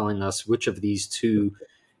members telling us which of these two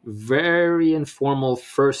very informal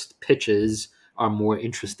first pitches are more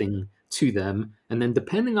interesting to them, and then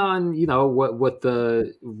depending on what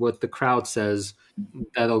the crowd says,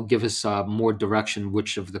 that'll give us more direction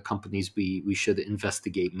which of the companies we should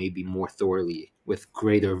investigate maybe more thoroughly with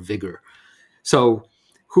greater vigor. So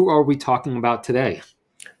who are we talking about today?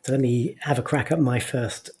 So let me have a crack at my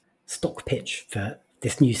first stock pitch for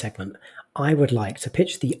this new segment. I would like to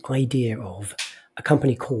pitch the idea of a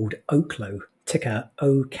company called Oklo, ticker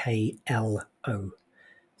OKLO.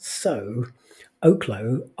 So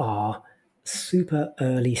Oklo are super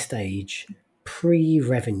early stage,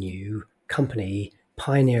 pre-revenue company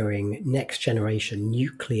pioneering next generation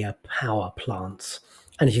nuclear power plants.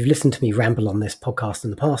 And if you've listened to me ramble on this podcast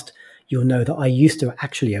in the past, you'll know that I used to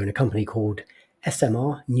actually own a company called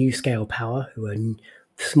SMR, New Scale Power, who are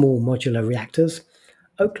small modular reactors.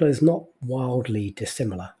 Oklo is not wildly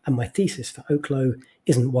dissimilar, and my thesis for Oklo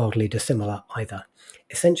isn't wildly dissimilar either.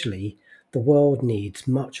 Essentially, the world needs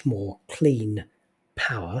much more clean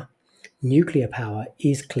power. Nuclear power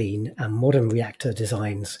is clean, and modern reactor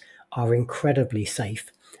designs are incredibly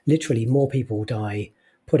safe. Literally, more people die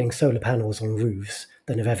putting solar panels on roofs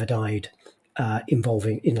than have ever died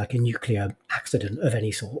involving in like a nuclear accident of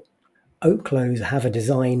any sort. Oklos have a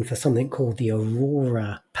design for something called the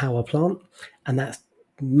Aurora power plant, and that's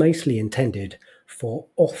mostly intended for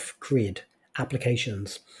off-grid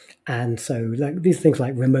applications. And so like these things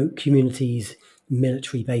like remote communities,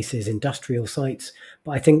 military bases, industrial sites.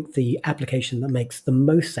 But I think the application that makes the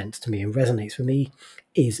most sense to me and resonates with me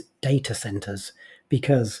is data centers,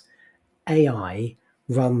 because AI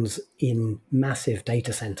runs in massive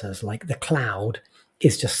data centers like the cloud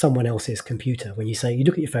is just someone else's computer. When you say you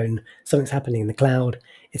look at your phone, something's happening in the cloud,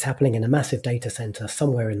 it's happening in a massive data center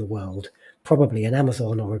somewhere in the world, probably an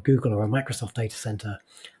Amazon or a Google or a Microsoft data center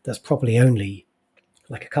that's probably only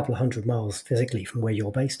like a couple of 100 miles physically from where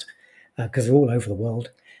you're based, because they're all over the world.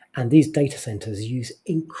 And these data centers use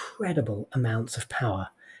incredible amounts of power.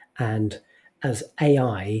 And as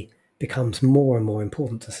AI becomes more and more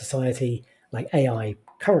important to society, like AI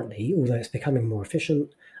currently, although it's becoming more efficient,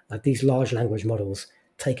 like these large language models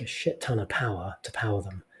take a shit ton of power to power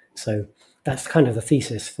them. So that's kind of the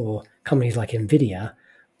thesis for companies like NVIDIA,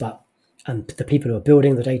 but and the people who are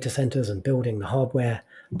building the data centers and building the hardware,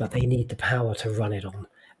 but they need the power to run it on.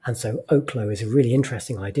 And so Oklo is a really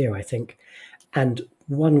interesting idea, I think. And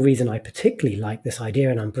one reason I particularly like this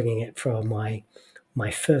idea, and I'm bringing it from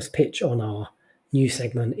my first pitch on our new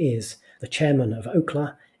segment, is the chairman of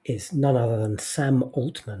Oklo is none other than Sam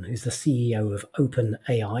Altman, who's the CEO of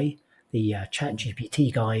OpenAI, the chat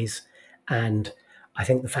GPT guys. And I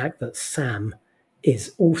think the fact that Sam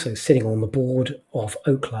is also sitting on the board of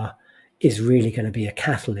Oklo is really going to be a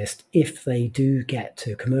catalyst if they do get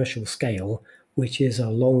to commercial scale, which is a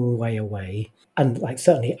long way away. And like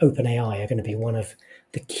certainly OpenAI are going to be one of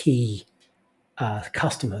the key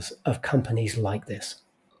customers of companies like this.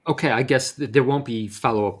 Okay, I guess there won't be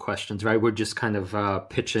follow-up questions, right? We're just kind of So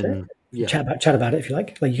pitching. Yeah. chat about it if you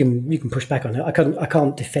like. Like you can push back on it. I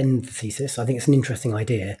can't defend the thesis. I think it's an interesting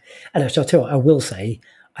idea, and actually, I'll tell you what, I will say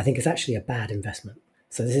I think it's actually a bad investment.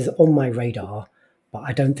 So this is on my radar, but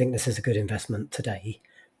I don't think this is a good investment today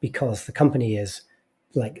because the company is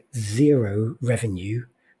like zero revenue.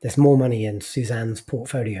 There's more money in Suzanne's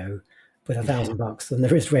portfolio with $1,000 than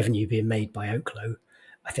there is revenue being made by Oklo,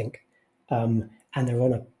 I think. And they're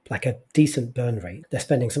on a decent burn rate. They're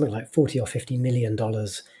spending something like 40 or $50 million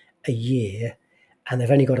a year, and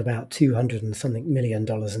they've only got about 200 and something $1 million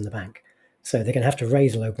in the bank. So they're going to have to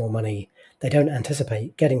raise a load more money. They don't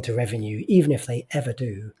anticipate getting to revenue, even if they ever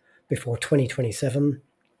do, before 2027.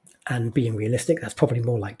 And being realistic, that's probably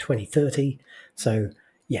more like 2030. So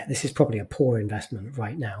yeah, this is probably a poor investment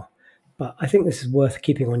right now. But I think this is worth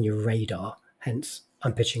keeping on your radar. Hence,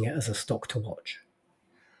 I'm pitching it as a stock to watch.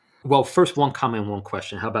 Well, first, one comment, one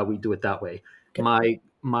question. How about we do it that way? Okay.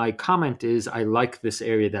 My comment is I like this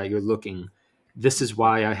area that you're looking. This is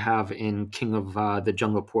why I have in King of the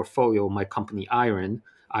Jungle portfolio my company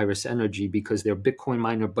Iris Energy, because they're a Bitcoin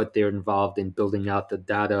miner, but they're involved in building out the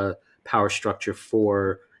data power structure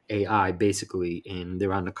for AI, basically, and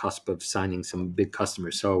they're on the cusp of signing some big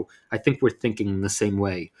customers. So I think we're thinking the same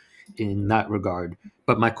way in that regard.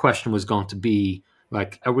 But my question was going to be,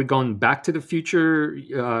 like, are we going back to the future?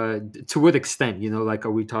 To what extent? Like,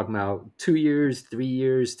 are we talking about 2 years, 3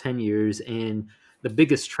 years, 10 years? And the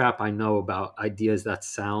biggest trap I know about ideas that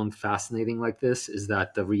sound fascinating like this is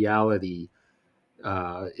that the reality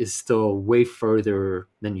is still way further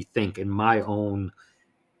than you think. And my own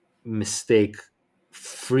mistake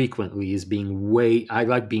frequently is I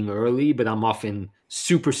like being early, but I'm often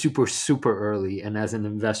super, super, super early. And as an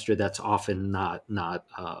investor, that's often not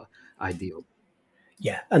ideal.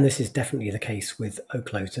 Yeah, and this is definitely the case with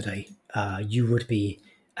Oklo today. You would be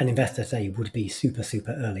an investor today would be super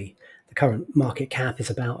super early. The current market cap is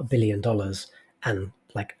about $1 billion, and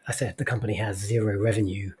like I said, the company has zero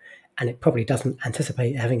revenue, and it probably doesn't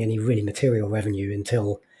anticipate having any really material revenue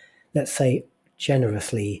until, let's say,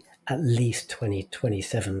 generously at least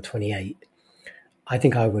 2027, 28. I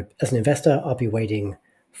think I would, as an investor, I'll be waiting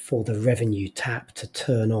for the revenue tap to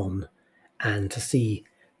turn on and to see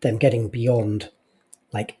them getting beyond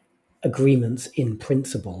like agreements in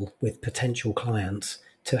principle with potential clients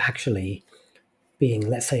to actually being,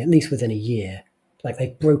 let's say, at least within a year, like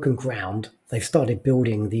they've broken ground, they've started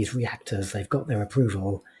building these reactors, they've got their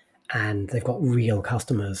approval, and they've got real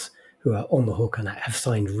customers who are on the hook and have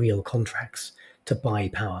signed real contracts to buy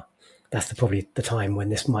power. That's probably the time when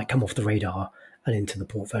this might come off the radar and into the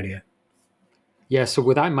portfolio. Yeah, so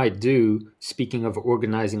what I might do, speaking of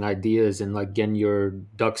organizing ideas and like getting your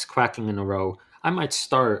ducks quacking in a row, I might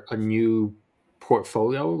start a new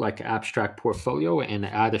portfolio, like abstract portfolio, and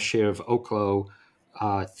add a share of Oklo,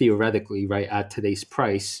 theoretically, right at today's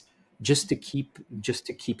price, just to keep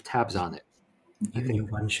tabs on it. You I and think your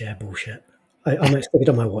one share bullshit. I might stick it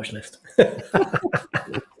on my watch list.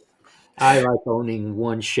 I like owning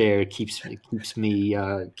one share. Keeps me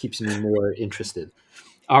more interested.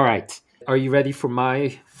 All right, are you ready for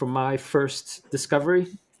my first discovery?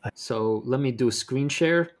 So let me do a screen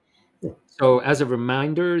share. So as a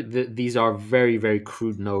reminder, these are very, very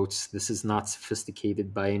crude notes. This is not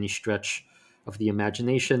sophisticated by any stretch of the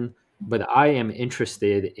imagination, but I am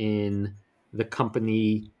interested in the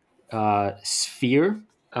company Sphere.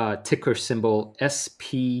 ticker symbol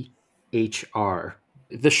SPHR.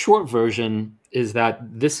 The short version is that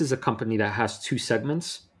this is a company that has two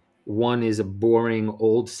segments. One is a boring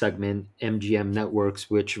old segment, MGM Networks,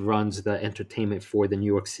 which runs the entertainment for the New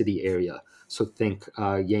York City area. So think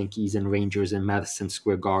Yankees and Rangers in Madison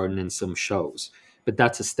Square Garden and some shows. But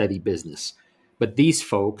that's a steady business. But these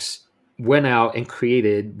folks went out and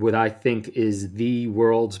created what I think is the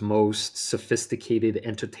world's most sophisticated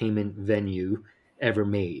entertainment venue ever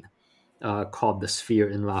made, called the Sphere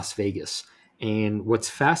in Las Vegas. And what's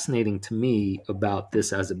fascinating to me about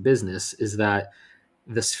this as a business is that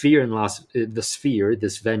the Sphere,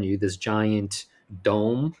 this venue, this giant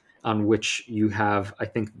dome on which you have, I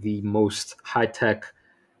think, the most high tech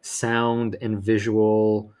sound and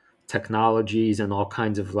visual technologies and all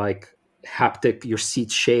kinds of like haptic, your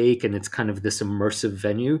seats shake, and it's kind of this immersive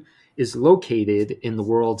venue, is located in the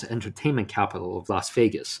world's entertainment capital of Las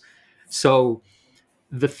Vegas. So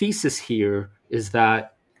the thesis here is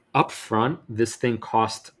that up front, this thing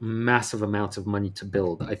cost massive amounts of money to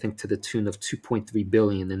build, I think to the tune of 2.3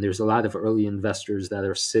 billion. And there's a lot of early investors that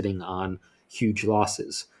are sitting on huge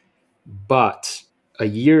losses. But a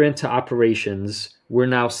year into operations, we're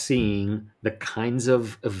now seeing the kinds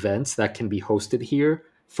of events that can be hosted here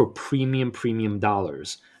for premium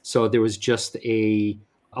dollars. So there was just a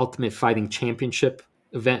Ultimate Fighting Championship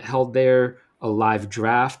event held there. A live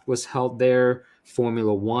draft was held there.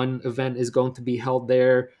 Formula One event is going to be held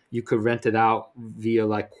there. You could rent it out via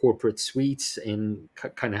like corporate suites and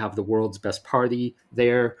kind of have the world's best party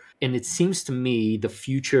there. And it seems to me the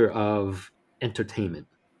future of entertainment.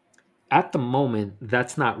 At the moment,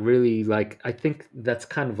 that's not really like, I think that's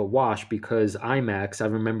kind of a wash because IMAX, I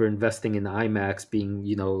remember investing in IMAX being,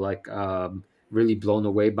 really blown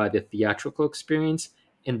away by the theatrical experience.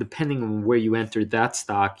 And depending on where you enter that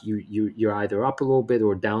stock, you're either up a little bit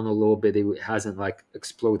or down a little bit. It hasn't like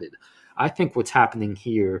exploded. I think what's happening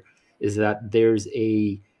here is that there's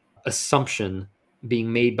a assumption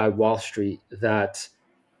being made by Wall Street that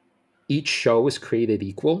each show is created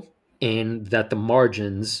equal and that the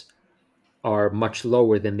margins are much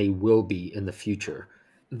lower than they will be in the future.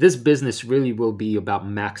 This business really will be about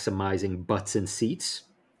maximizing butts and seats.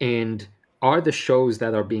 And are the shows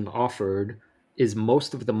that are being offered, is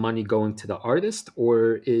most of the money going to the artist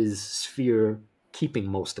or is Sphere keeping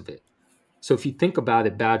most of it? So if you think about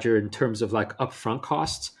it, Badger, in terms of like upfront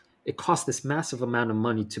costs, it costs this massive amount of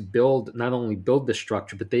money to build, not only build the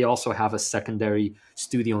structure, but they also have a secondary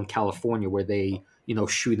studio in California where they,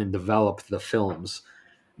 shoot and develop the films.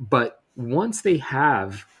 But once they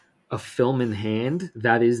have a film in hand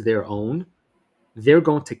that is their own, they're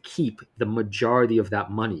going to keep the majority of that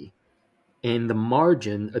money. And the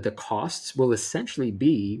margin of the costs will essentially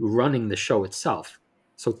be running the show itself.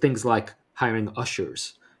 So things like hiring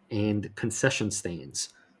ushers and concession stands,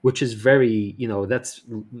 which is very, that's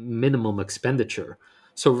minimum expenditure.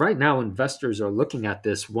 So right now, investors are looking at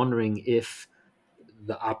this, wondering if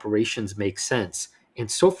the operations make sense. And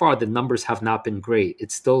so far, the numbers have not been great.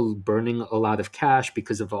 It's still burning a lot of cash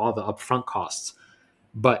because of all the upfront costs.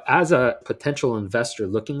 But as a potential investor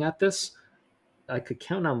looking at this, I could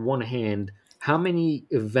count on one hand how many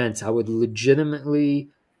events I would legitimately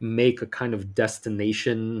make a kind of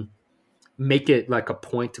destination, make it like a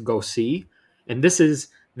point to go see. And this is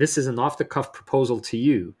an off the cuff proposal to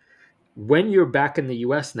you. When you're back in the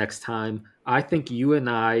US next time, I think you and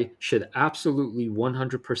I should absolutely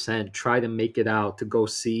 100% try to make it out to go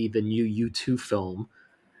see the new U2 film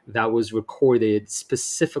that was recorded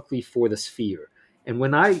specifically for the Sphere. And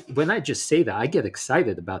when I just say that, I get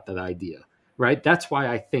excited about that idea, right? That's why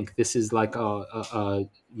I think this is like a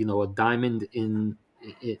diamond in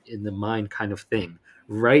the mine kind of thing.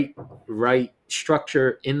 Right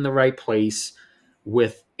structure in the right place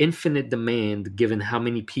with infinite demand given how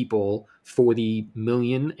many people, 40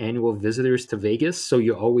 million annual visitors to Vegas. So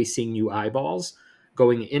you're always seeing new eyeballs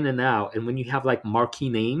going in and out. And when you have like marquee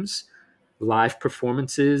names, live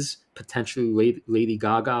performances, potentially Lady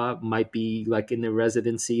Gaga might be like in the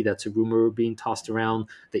residency. That's a rumor being tossed around.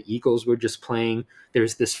 The Eagles were just playing.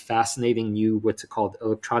 There's this fascinating new, what's it called,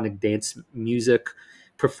 electronic dance music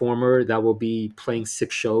performer that will be playing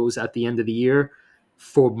 6 shows at the end of the year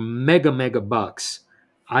for mega bucks.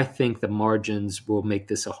 I think the margins will make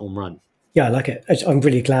this a home run. Yeah, I like it. I'm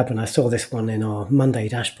really glad when I saw this one in our Monday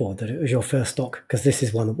dashboard that it was your first stock, because this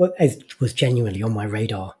is one that was genuinely on my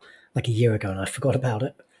radar like a year ago and I forgot about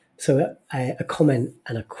it. So a comment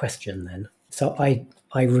and a question then. So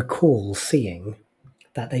I recall seeing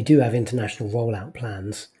that they do have international rollout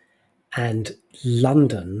plans and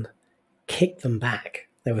London kicked them back.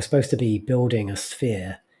 They were supposed to be building a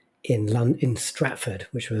Sphere in Stratford,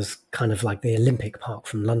 which was kind of like the Olympic Park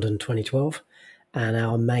from London 2012. And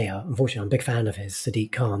our mayor, unfortunately, I'm a big fan of his,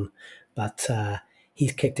 Sadiq Khan, but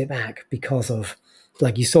he's kicked it back because of,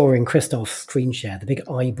 like you saw in Krzysztof's screen share, the big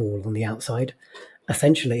eyeball on the outside.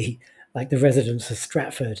 Essentially, like the residents of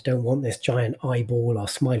Stratford don't want this giant eyeball or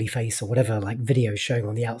smiley face or whatever, like video showing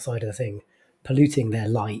on the outside of the thing, polluting their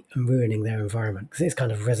light and ruining their environment, because it's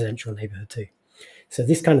kind of a residential neighborhood too. So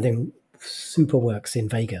this kind of thing super works in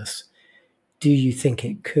Vegas. Do you think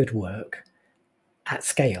it could work at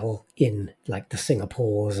scale in like the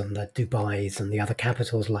Singapores and the Dubais and the other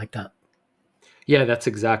capitals like that? Yeah, that's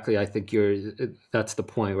exactly. I think that's the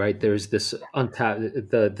point, right? There's this untapped.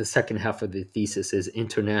 The second half of the thesis is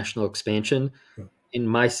international expansion. In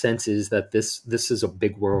my sense, is that this is a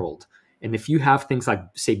big world, and if you have things like,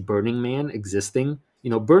 say, Burning Man existing,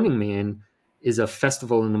 Burning Man is a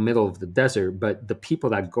festival in the middle of the desert, but the people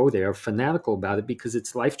that go there are fanatical about it because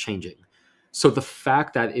it's life changing. So the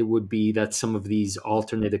fact that it would be that some of these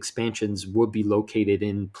alternate expansions would be located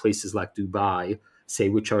in places like Dubai, say,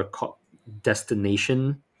 which are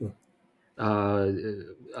destination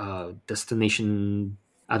destination,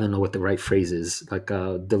 I don't know what the right phrase is, like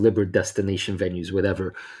deliberate destination venues,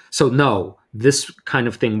 whatever. So no, this kind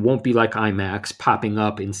of thing won't be like IMAX popping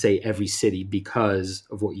up in, say, every city because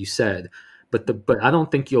of what you said. But I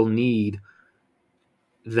don't think you'll need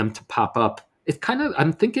them to pop up. It's kind of,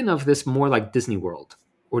 I'm thinking of this more like Disney World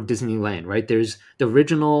or Disneyland, right? There's the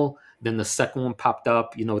original, then the second one popped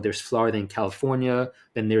up. There's Florida and California.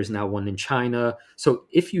 Then there's now one in China. So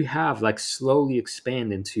if you have like slowly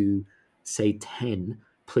expand into, say, 10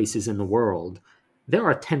 places in the world, there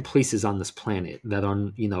are 10 places on this planet that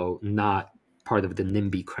are, not part of the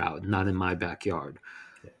NIMBY crowd, not in my backyard.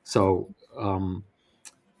 So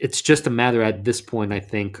it's just a matter at this point, I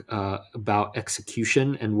think, about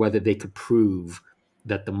execution and whether they could prove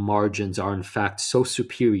that the margins are in fact so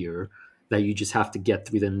superior that you just have to get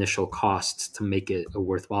through the initial costs to make it a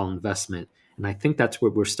worthwhile investment. And I think that's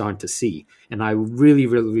what we're starting to see. And I really,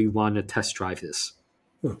 really want to test drive this.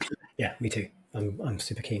 Yeah, me too. I'm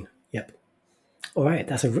super keen. Yep. All right,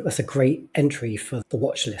 that's a great entry for the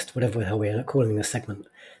watch list, whatever the hell we're calling this segment.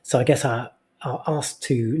 So I guess our ask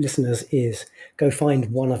to listeners is go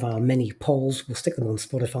find one of our many polls. We'll stick them on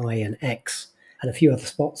Spotify and X and a few other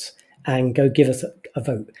spots, and go give us a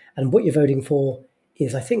vote. And what you're voting for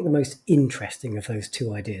is, I think, the most interesting of those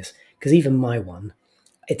two ideas, because even my one,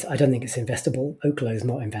 I don't think it's investable. Oklo is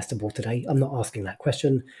not investable today. I'm not asking that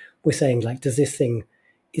question. We're saying, like, is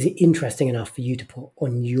it interesting enough for you to put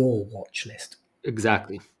on your watch list?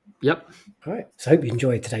 Exactly. Yep. All right. So I hope you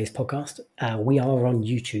enjoyed today's podcast. We are on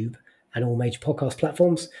YouTube and all major podcast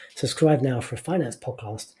platforms. Subscribe now for a finance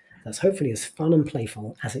podcast that's hopefully as fun and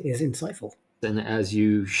playful as it is insightful. And as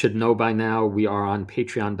you should know by now, we are on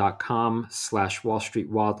patreon.com/Wall Street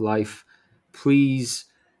Wildlife. Please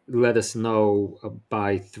let us know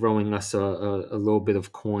by throwing us a little bit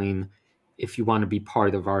of coin if you want to be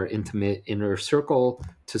part of our intimate inner circle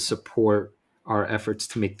to support our efforts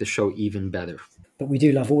to make the show even better. But we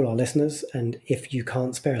do love all our listeners, and if you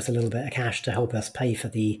can't spare us a little bit of cash to help us pay for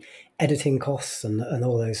the editing costs and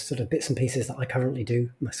all those sort of bits and pieces that I currently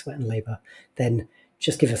do, my sweat and labour, then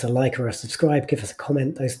just give us a like or a subscribe, give us a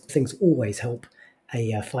comment. Those things always help.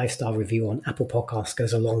 A 5-star review on Apple Podcasts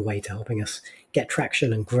goes a long way to helping us get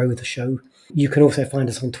traction and grow the show. You can also find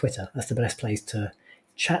us on Twitter. That's the best place to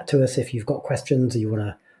chat to us if you've got questions or you want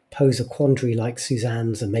to pose a quandary like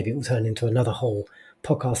Suzanne's, and maybe it will turn into another whole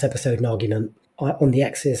podcast episode and argument. On the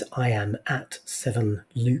X's, I am at 7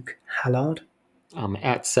 Luke Hallard. I'm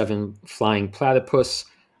at 7 Flying Platypus.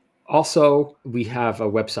 Also, we have a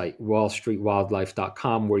website,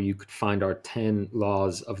 wallstreetwildlife.com, where you could find our 10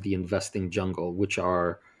 laws of the investing jungle, which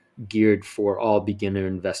are geared for all beginner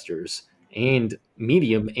investors and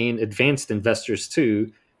medium and advanced investors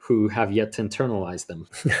too, who have yet to internalize them.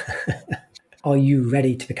 Are you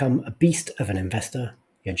ready to become a beast of an investor?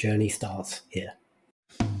 Your journey starts here.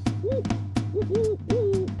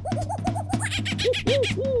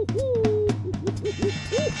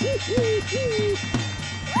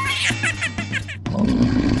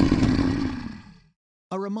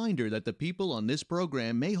 A reminder that the people on this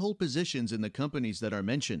program may hold positions in the companies that are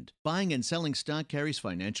mentioned. Buying and selling stock carries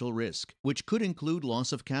financial risk, which could include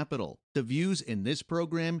loss of capital. The views in this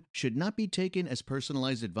program should not be taken as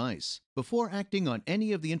personalized advice. Before acting on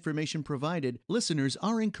any of the information provided, listeners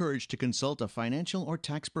are encouraged to consult a financial or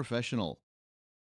tax professional.